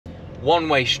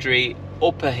one-way street,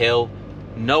 up a hill,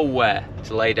 nowhere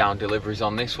to lay down deliveries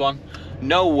on this one,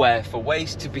 nowhere for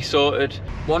waste to be sorted.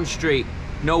 One street,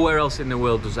 nowhere else in the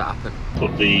world does that happen.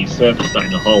 Put the surface in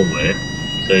the hallway,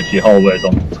 so if your hallway is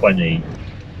on 20.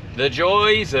 The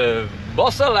joys of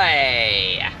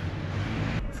Beausoleil!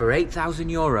 For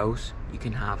 €8,000 you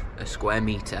can have a square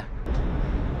metre.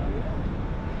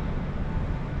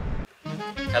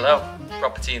 Hello,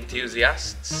 property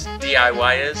enthusiasts,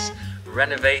 DIYers,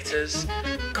 renovators,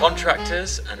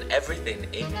 contractors and everything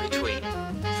in between.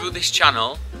 Through this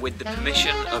channel, with the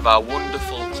permission of our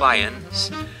wonderful clients,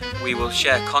 we will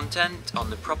share content on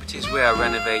the properties we are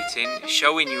renovating,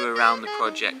 showing you around the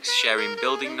projects, sharing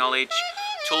building knowledge,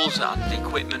 tools and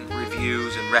equipment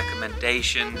reviews and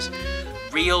recommendations,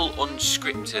 real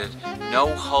unscripted, no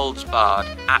holds barred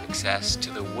access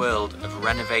to the world of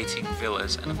renovating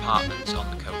villas and apartments on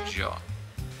the Côte d'Azur.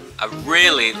 I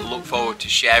really look forward to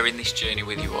sharing this journey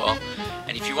with you all,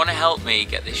 and if you want to help me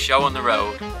get this show on the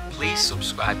road, please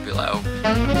subscribe below.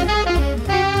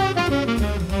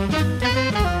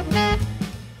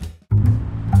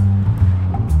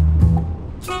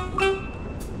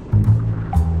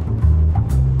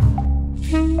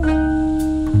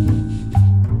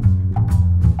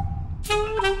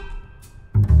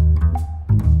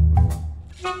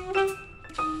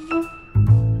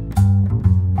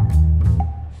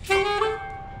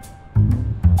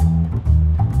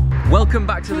 Welcome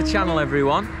back to the channel,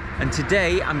 everyone, and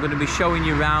today I'm going to be showing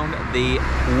you around the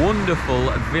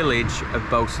wonderful village of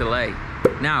Beausoleil.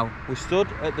 Now, we're stood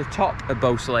at the top of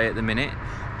Beausoleil at the minute.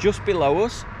 Just below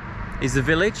us is the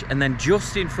village, and then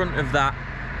just in front of that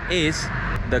is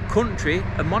the country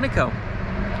of Monaco.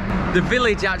 The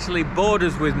village actually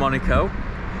borders with Monaco,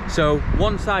 so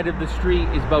one side of the street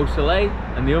is Beausoleil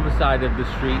and the other side of the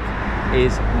street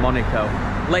is Monaco.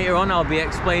 Later on I'll be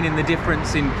explaining the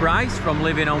difference in price from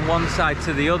living on one side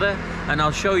to the other, and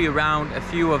I'll show you around a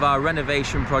few of our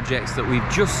renovation projects that we've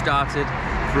just started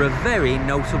for a very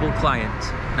notable client.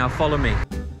 Now follow me.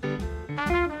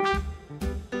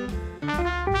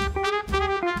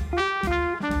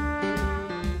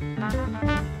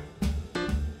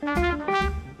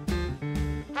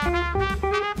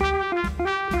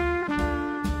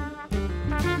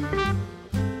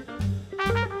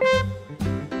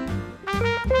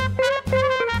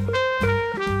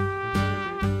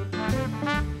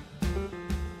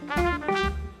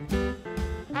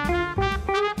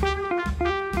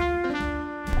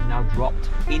 Dropped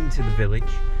into the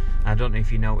village. I don't know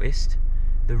if you noticed,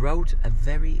 the roads are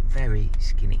very, very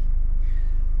skinny.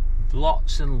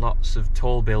 Lots and lots of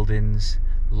tall buildings,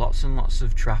 lots and lots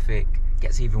of traffic.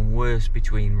 Gets even worse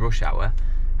between rush hour,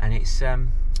 and it's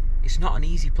not an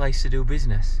easy place to do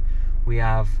business. We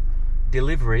have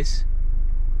deliveries,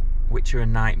 which are a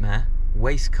nightmare,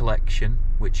 waste collection,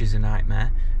 which is a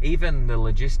nightmare. Even the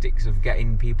logistics of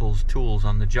getting people's tools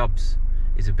on the jobs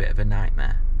is a bit of a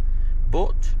nightmare.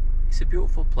 But it's a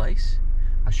beautiful place.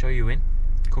 I'll show you in.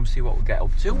 Come see what we get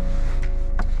up to.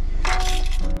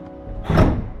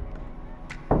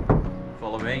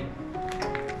 Follow me.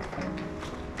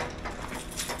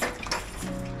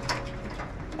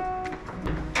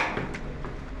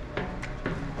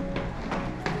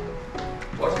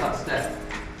 What's that step?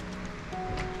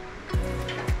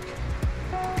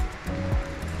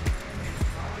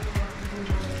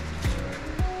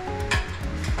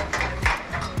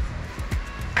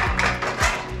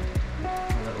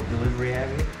 Area,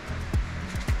 as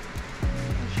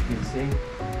you can see,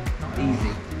 not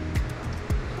easy.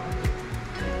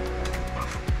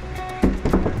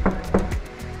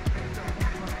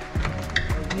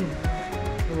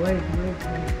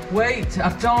 Wait,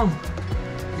 attends.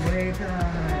 Wait.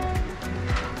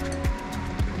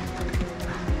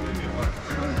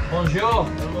 Bonjour.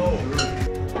 Hello.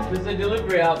 There's a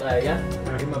delivery out there, yeah?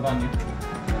 In my van.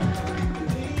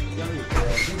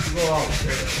 Go out.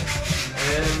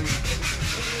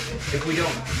 If we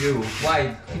don't do,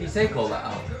 why? Can you take all that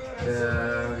out?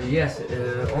 Yes,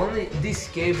 only this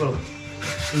cable.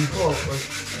 Info.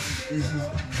 This is.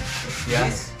 Yeah.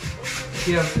 This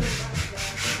here.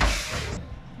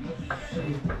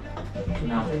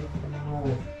 No.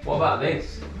 What about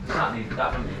this? That doesn't need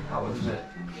power, does it?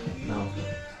 No.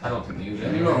 I don't think they use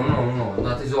it. No.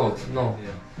 That is old. No.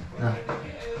 Yeah. No.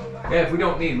 Yeah, if we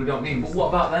don't need, we don't need. But what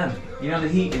about them? You know the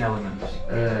heating elements?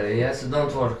 Yes,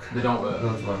 don't work. They don't work?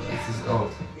 Don't work. It is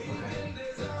old. Okay.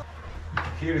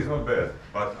 Here is not bad,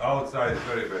 but outside is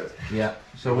very bad. Yeah,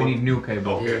 so we need new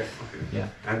cable. Okay. Yes. Okay. Yeah.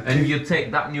 And you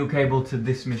take that new cable to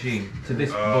this machine, to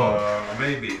this board?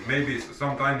 Maybe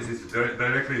sometimes it's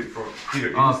directly from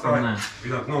here From inside. there. We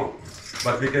don't know,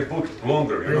 but we can put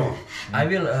longer, you know. I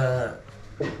will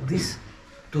this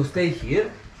to stay here.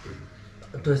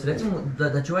 To jest recimo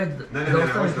da će ovaj Ne, da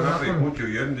ostane hoćete to napraviti nakon... kutiju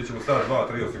jednu gdje ćemo staviti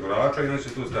 2-3 osigurača i onda će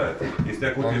tu stajati. Iz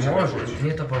te kutije ćemo Može, kući.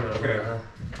 nije to problem. Okay.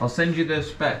 I'll send you the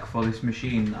spec for this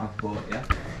machine I've bought,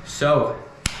 yeah? So,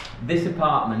 this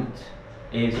apartment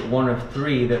is one of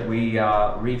 3 that we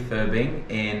are refurbing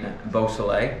in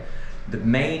Beausoleil. The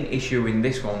main issue in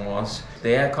this one was the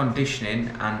air conditioning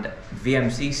and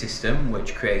VMC system,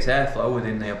 which creates airflow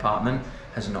within the apartment,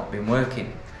 has not been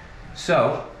working.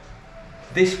 So,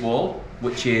 this wall,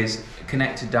 which is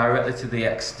connected directly to the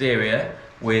exterior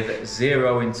with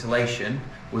 0 insulation,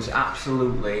 was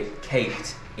absolutely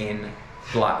caked in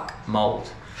black mould.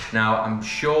 Now, I'm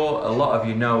sure a lot of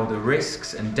you know the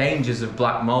risks and dangers of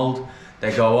black mould.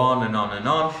 They go on and on and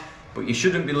on, but you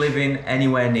shouldn't be living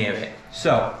anywhere near it.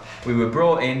 So, we were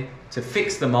brought in to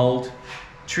fix the mould,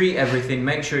 treat everything,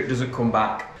 make sure it doesn't come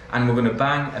back, and we're going to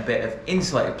bang a bit of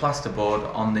insulated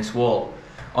plasterboard on this wall.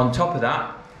 On top of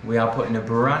that, we are putting a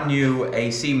brand new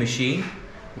AC machine.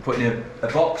 We're putting a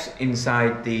box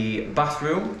inside the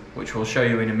bathroom, which we'll show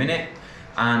you in a minute,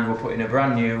 and we're putting a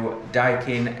brand new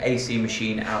Daikin AC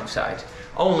machine outside.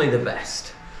 Only the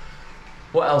best.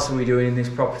 What else are we doing in this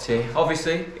property?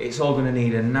 Obviously, it's all going to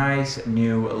need a nice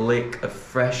new lick of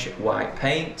fresh white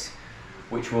paint,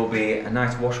 which will be a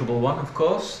nice washable one, of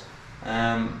course.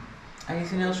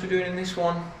 Anything else we're doing in this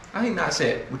one? I think that's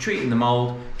it. We're treating the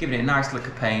mould, giving it a nice lick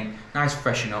of paint, nice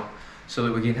freshen up, so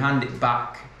that we can hand it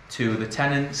back to the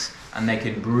tenants and they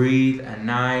can breathe a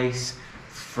nice,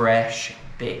 fresh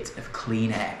bit of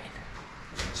clean air in.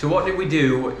 So what did we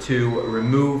do to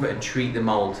remove and treat the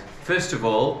mould? First of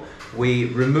all, we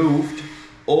removed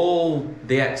all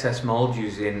the excess mould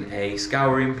using a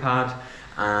scouring pad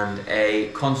and a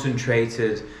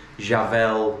concentrated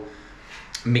Javel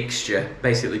mixture,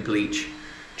 basically bleach,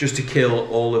 just to kill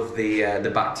all of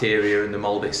the bacteria and the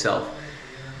mould itself.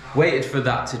 Waited for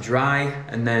that to dry,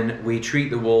 and then we treat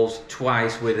the walls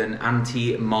twice with an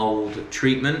anti-mould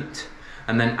treatment,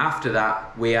 and then after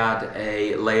that we add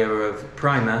a layer of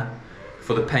primer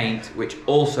for the paint, which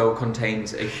also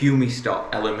contains a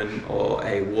humi-stop element or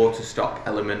a water stop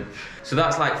element. So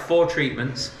that's like 4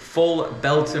 treatments, full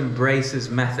belt and braces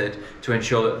method to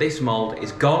ensure that this mould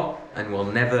is gone and will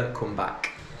never come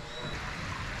back.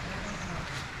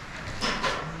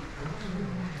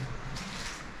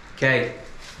 Okay,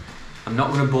 I'm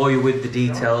not going to bore you with the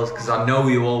details because I know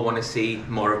you all want to see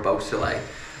more of Beausoleil,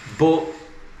 but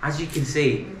as you can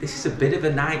see, this is a bit of a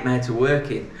nightmare to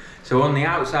work in. So on the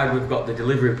outside we've got the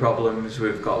delivery problems,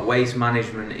 we've got waste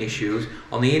management issues.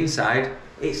 On the inside,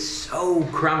 it's so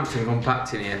cramped and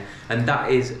compact in here, and that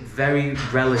is very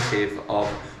relative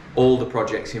of all the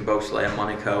projects in Beausoleil and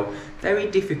Monaco. Very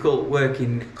difficult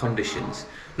working conditions,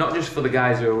 not just for the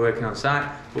guys who are working on site,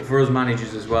 but for us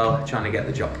managers as well, trying to get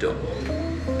the job done.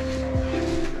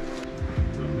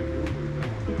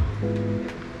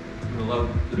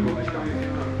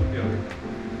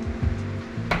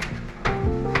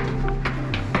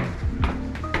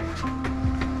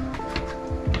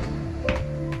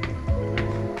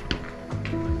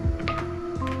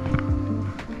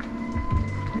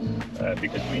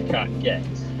 Because we can't get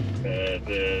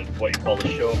the what you call the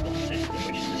shogun system,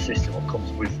 which is the system that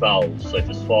comes with valves. So if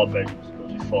there's 4 bedrooms, it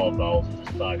goes with 4 valves. If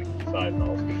there's 5, it goes with 5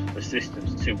 valves. The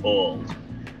system's too old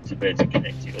to be able to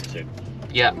connect it up to.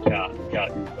 Yeah. We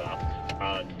can't do that.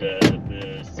 And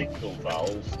the single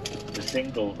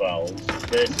valves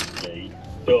basically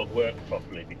don't work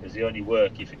properly because they only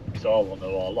work if it's all on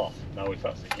or all off. Now if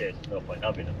that's the case, there's no point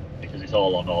having them because it's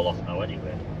all on, all off now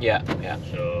anyway. Yeah.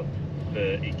 So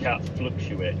it can't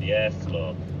fluctuate the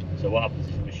airflow. So what happens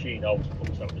if a machine always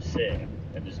pumps out the same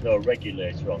and there's no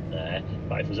regulator on there,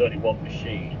 but if there's only 1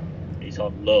 machine, it's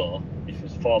on low. If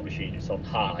there's 4 machines, it's on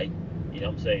high. You know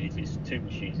what I'm saying? If it's 2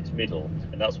 machines, it's middle.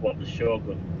 And that's what the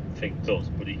Shogun thing does,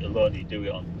 but it'll only do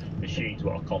it on machines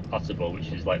that are compatible,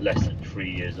 which is like less than 3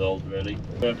 years old really.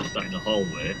 Thermostat in the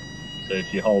hallway, so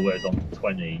if your hallway's on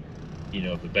 20, you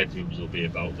know, the bedrooms will be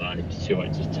about that, and if it's too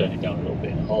hot, just turn it down a little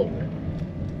bit in the hallway.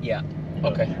 Yeah. You know?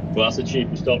 Okay. Well, that's the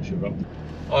cheapest option, bro.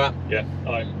 Alright. Yeah,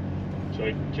 alright.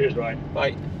 Sweet. Cheers, Ryan.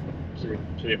 Bye. See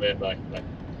you, mate. Bye. Bye.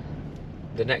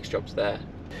 The next job's there.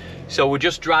 So we're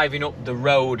just driving up the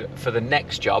road for the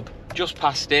next job, just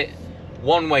past it,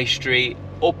 one-way street,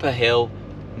 up a hill,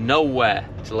 nowhere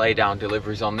to lay down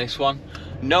deliveries on this one,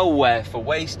 nowhere for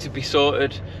waste to be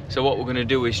sorted. So what we're going to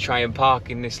do is try and park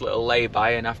in this little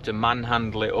lay-by and have to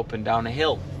manhandle it up and down a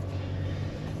hill.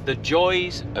 The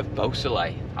joys of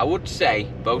Beausoleil. I would say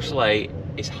Beausoleil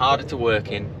is harder to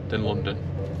work in than London,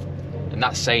 and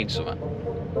that's saying something.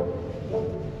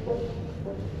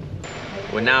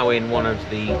 We're now in one of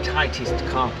the tightest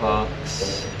car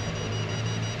parks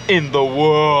in the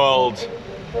world.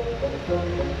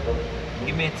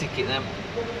 Give me a ticket then.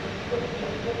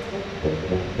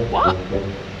 What?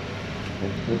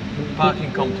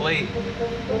 Parking complete.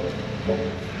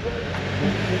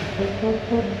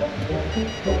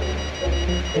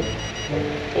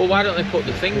 Well, why don't they put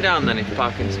the thing down then if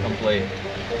parking's complete?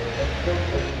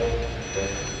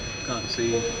 Can't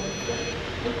see the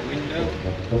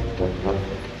window.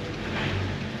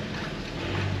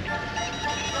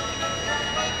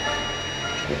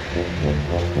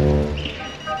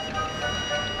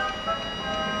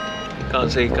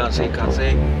 Can't see, can't see, can't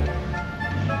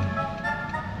see.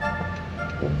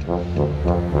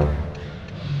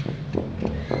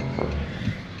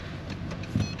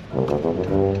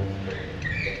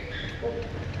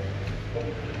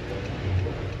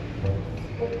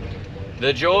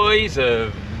 The joys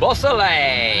of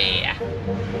Beausoleil.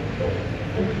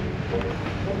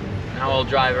 Now I'll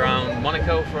drive around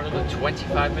Monaco for another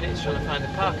 25 minutes trying to find a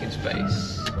parking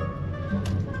space.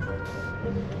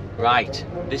 Right,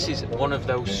 this is one of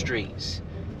those streets.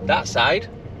 That side,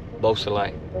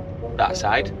 Beausoleil. That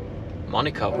side,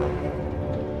 Monaco.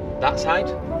 That side,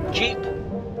 cheap.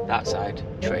 That side,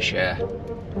 très cher.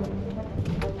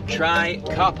 Try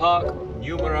car park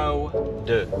numero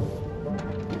 2.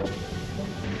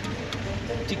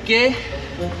 Ticket.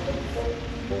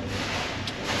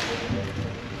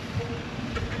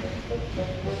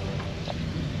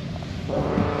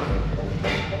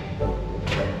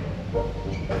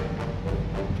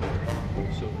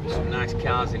 So there's some nice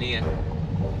cars in here.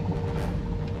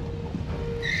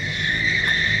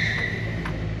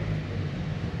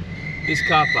 This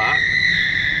car park,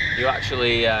 you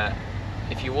actually,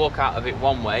 if you walk out of it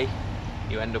one way,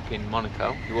 you end up in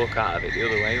Monaco. You walk out of it the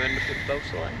other way, you end up in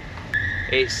Beausoleil.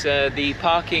 It's the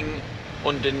parking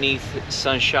underneath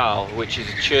Saint-Charles, which is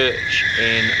a church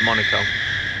in Monaco.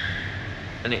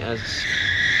 And it has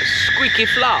a squeaky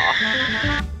floor.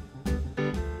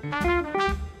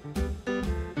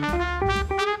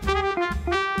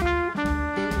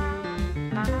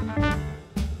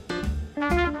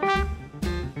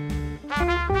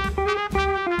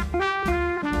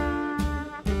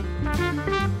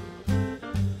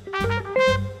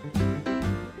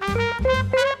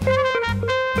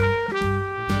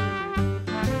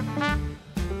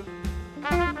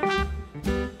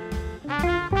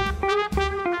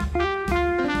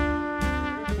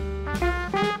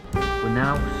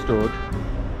 Now stood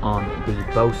on the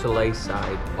Beausoleil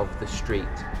side of the street.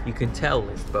 You can tell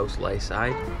it's the Beausoleil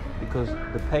side because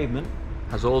the pavement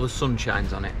has all the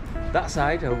sunshines on it. That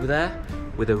side over there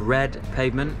with a red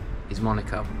pavement is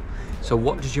Monaco. So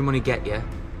what does your money get you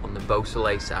on the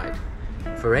Beausoleil side?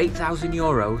 For 8,000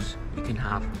 euros you can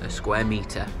have a square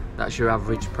metre. That's your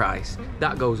average price.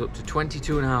 That goes up to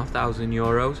 22,500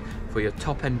 euros for your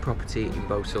top end property in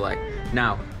Beausoleil.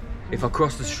 Now, if I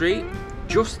cross the street,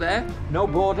 just there, no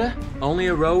border, only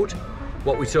a road,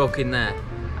 what we're talking there?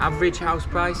 Average house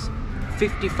price,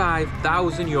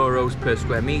 55,000 euros per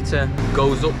square metre,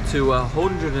 goes up to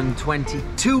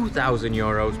 122,000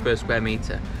 euros per square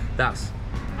metre. That's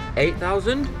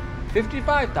 8,000,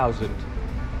 55,000.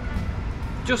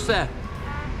 Just there,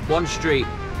 one street,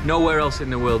 nowhere else in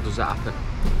the world does that happen.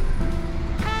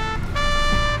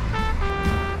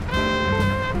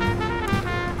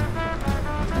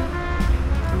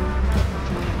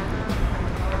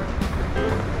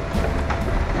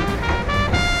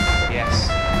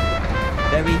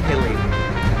 Very hilly.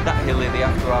 That hilly, they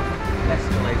have to have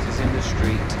escalators in the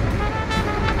street.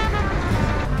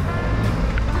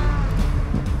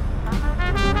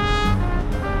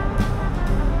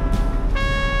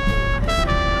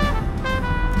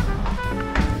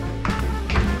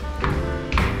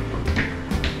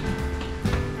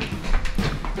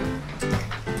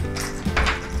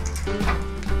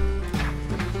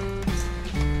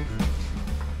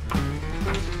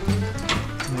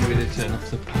 Maybe they turn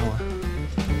off the power.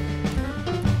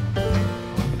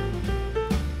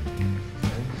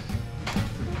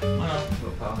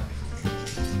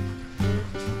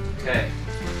 Okay,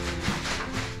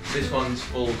 this one's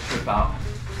full trip out,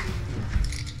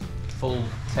 full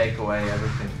takeaway,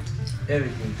 everything.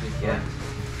 Everything, yeah.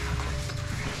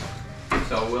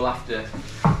 So we'll have to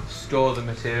store the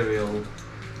material,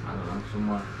 I don't know,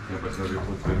 somewhere. Yeah, but so we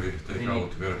put when we take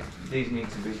out where? These need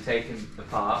to be taken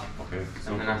apart, Okay.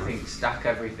 and then I think stack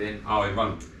everything Oh, in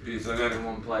one piece and in then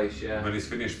one place, yeah. when it's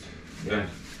finished, Yeah. then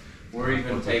We're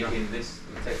even taking this,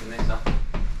 off.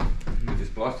 it is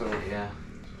plaster or? Yeah,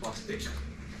 plastic.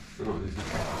 No, this is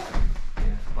Yeah,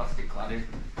 plastic cladding.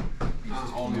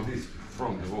 only this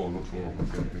from the wall, not from.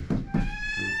 Okay.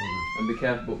 And be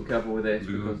careful with this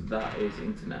because that is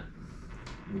internet.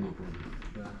 No problem.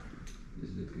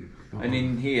 And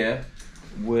in here,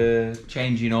 we're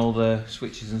changing all the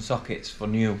switches and sockets for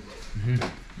new.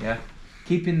 Yeah,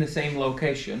 keeping the same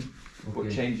location,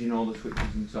 but changing all the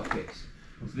switches and sockets.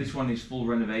 So this one is full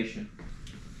renovation.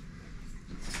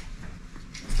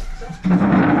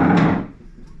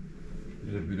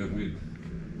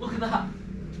 Look at that!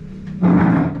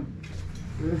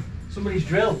 Somebody's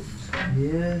drilled.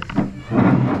 Yes.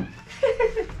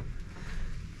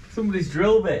 Somebody's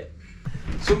drilled it.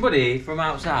 Somebody from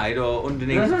outside or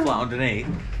underneath the flat underneath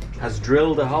has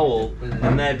drilled a hole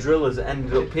and their drill has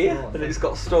ended up here and it's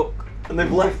got stuck and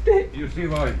they've left it. You see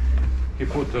why he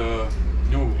put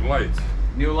new lights?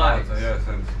 New lights? Yes,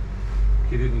 and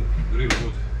he didn't really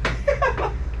good.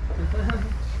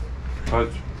 But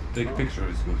take picture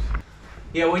is good.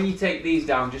 Yeah, when you take these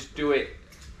down, just do it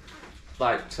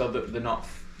like so that they're not,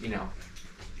 you know,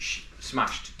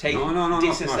 smashed. Take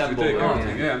disassemble. Take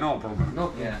everything. Yeah, no problem.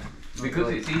 No. Yeah, because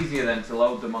it's easier then to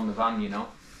load them on the van, you know.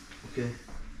 Okay.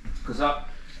 Because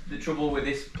the trouble with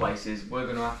this place is we're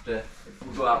going to have to, if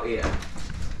we go out here.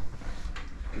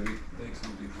 Can we take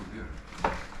something from here?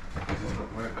 This is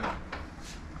not my bed.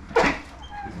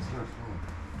 This is not floor.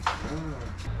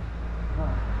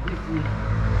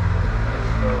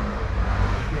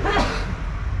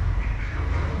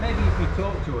 Maybe if you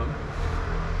talk to them,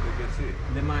 You can see.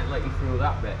 they might let you through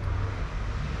that bit.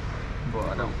 But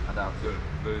I doubt it.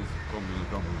 There is coming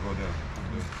go there.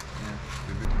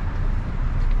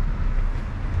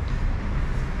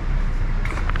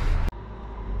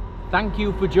 Thank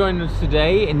you for joining us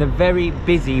today in the very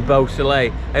busy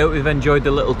Beausoleil. I hope you've enjoyed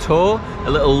the little tour, a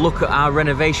little look at our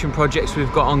renovation projects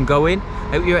we've got ongoing.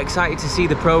 I hope you're excited to see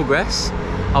the progress.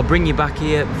 I'll bring you back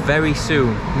here very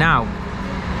soon. Now,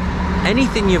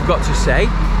 anything you've got to say,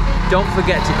 don't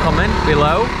forget to comment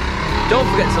below. Don't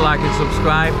forget to like and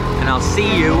subscribe, and I'll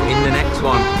see you in the next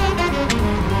one.